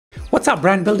What's up,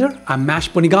 brand builder? I'm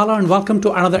Bonigala and welcome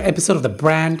to another episode of the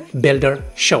Brand Builder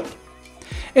Show.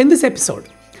 In this episode,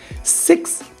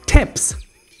 6 tips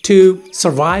to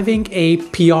surviving a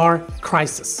PR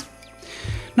crisis.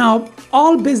 Now,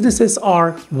 all businesses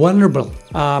are vulnerable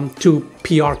to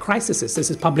PR crises. This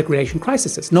is public relation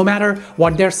crises, no matter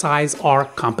what their size or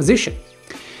composition.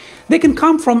 They can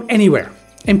come from anywhere: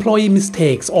 employee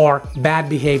mistakes or bad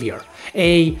behavior,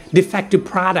 a defective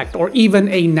product, or even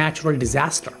a natural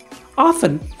disaster.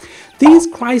 Often, these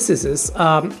crises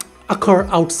occur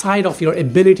outside of your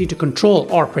ability to control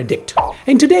or predict.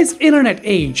 In today's internet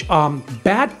age,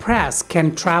 bad press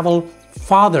can travel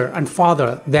farther and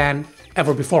farther than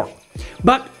ever before.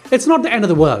 But it's not the end of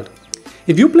the world.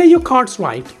 If you play your cards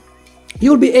right,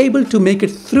 you'll be able to make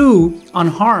it through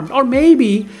unharmed, or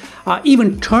maybe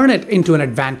even turn it into an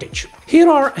advantage. Here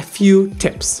are a few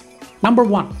tips. Number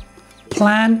 1,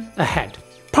 plan ahead.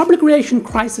 Public relation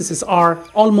crises are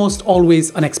almost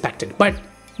always unexpected, but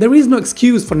there is no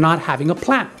excuse for not having a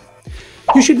plan.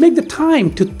 You should make the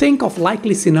time to think of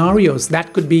likely scenarios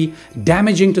that could be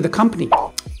damaging to the company.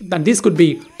 This could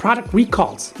be product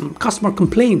recalls, customer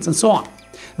complaints, and so on.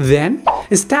 Then,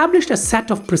 establish a set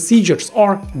of procedures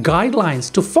or guidelines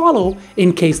to follow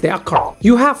in case they occur.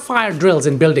 You have fire drills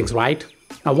in buildings, right?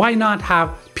 Now, why not have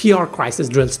PR crisis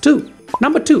drills too?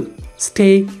 Number 2,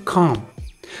 stay calm.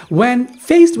 When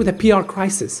faced with a PR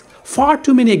crisis, far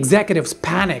too many executives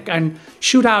panic and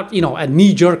shoot out, a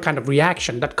knee-jerk kind of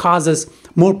reaction that causes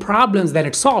more problems than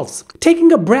it solves.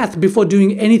 Taking a breath before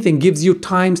doing anything gives you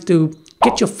time to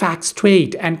get your facts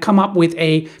straight and come up with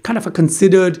a kind of a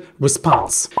considered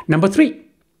response. Number 3,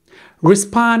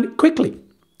 respond quickly.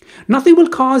 Nothing will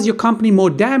cause your company more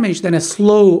damage than a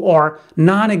slow or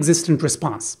non-existent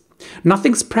response.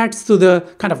 Nothing spreads through the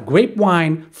kind of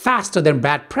grapevine faster than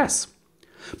bad press.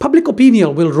 Public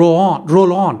opinion will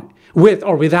roll on with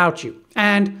or without you.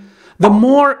 And the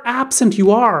more absent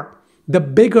you are, the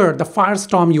bigger the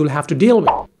firestorm you'll have to deal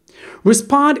with.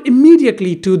 Respond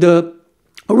immediately to the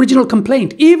original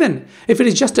complaint, even if it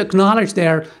is just to acknowledge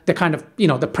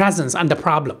the presence and the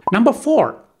problem. Number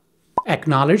 4,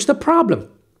 acknowledge the problem.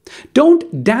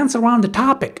 Don't dance around the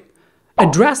topic.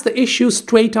 Address the issue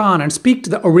straight on and speak to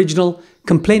the original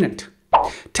complainant.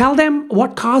 Tell them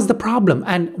what caused the problem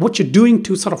and what you're doing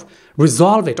to sort of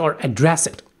resolve it or address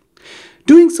it.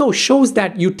 Doing so shows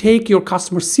that you take your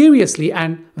customers seriously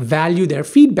and value their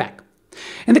feedback.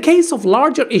 In the case of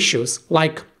larger issues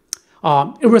like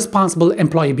irresponsible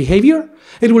employee behavior,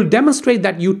 it will demonstrate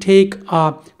that you take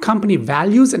company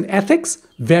values and ethics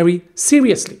very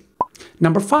seriously.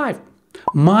 Number 5,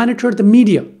 monitor the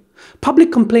media.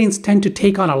 Public complaints tend to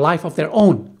take on a life of their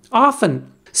own, often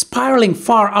spiraling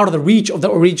far out of the reach of the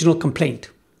original complaint.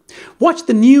 Watch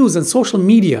the news and social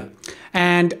media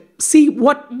and see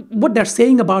what they're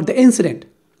saying about the incident.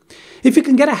 If you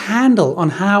can get a handle on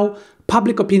how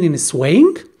public opinion is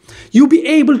swaying, you'll be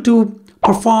able to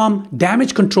perform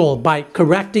damage control by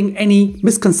correcting any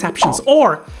misconceptions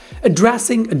or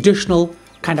addressing additional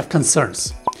kind of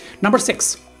concerns. Number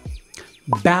 6,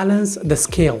 balance the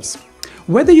scales.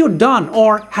 Whether you're done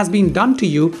or has been done to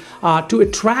you to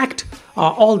attract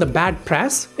all the bad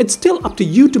press, it's still up to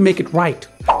you to make it right.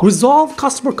 Resolve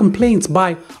customer complaints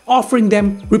by offering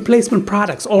them replacement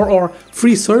products or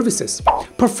free services.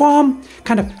 Perform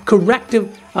kind of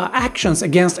corrective actions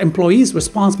against employees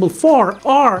responsible for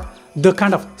or the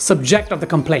kind of subject of the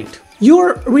complaint.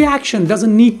 Your reaction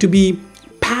doesn't need to be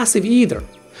passive either.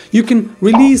 You can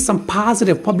release some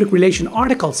positive public relation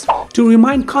articles to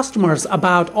remind customers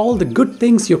about all the good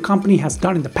things your company has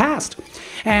done in the past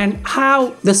and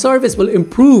how the service will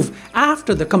improve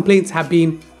after the complaints have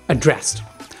been addressed.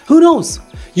 Who knows?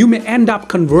 You may end up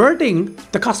converting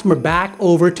the customer back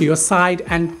over to your site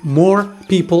and more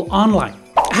people online.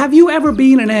 Have you ever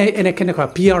been in a kind of a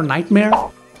PR nightmare?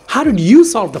 How did you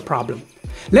solve the problem?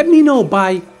 Let me know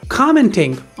by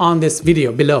commenting on this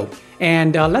video below.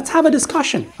 And let's have a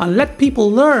discussion and let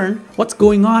people learn what's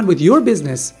going on with your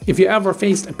business if you ever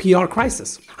faced a PR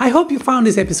crisis. I hope you found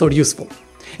this episode useful.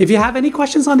 If you have any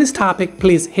questions on this topic,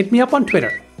 please hit me up on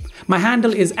Twitter. My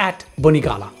handle is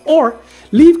 @Bonigala, or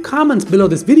leave comments below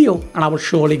this video and I will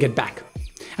surely get back.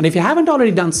 And if you haven't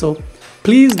already done so,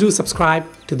 please do subscribe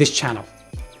to this channel.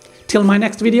 Till my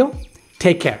next video,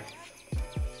 take care.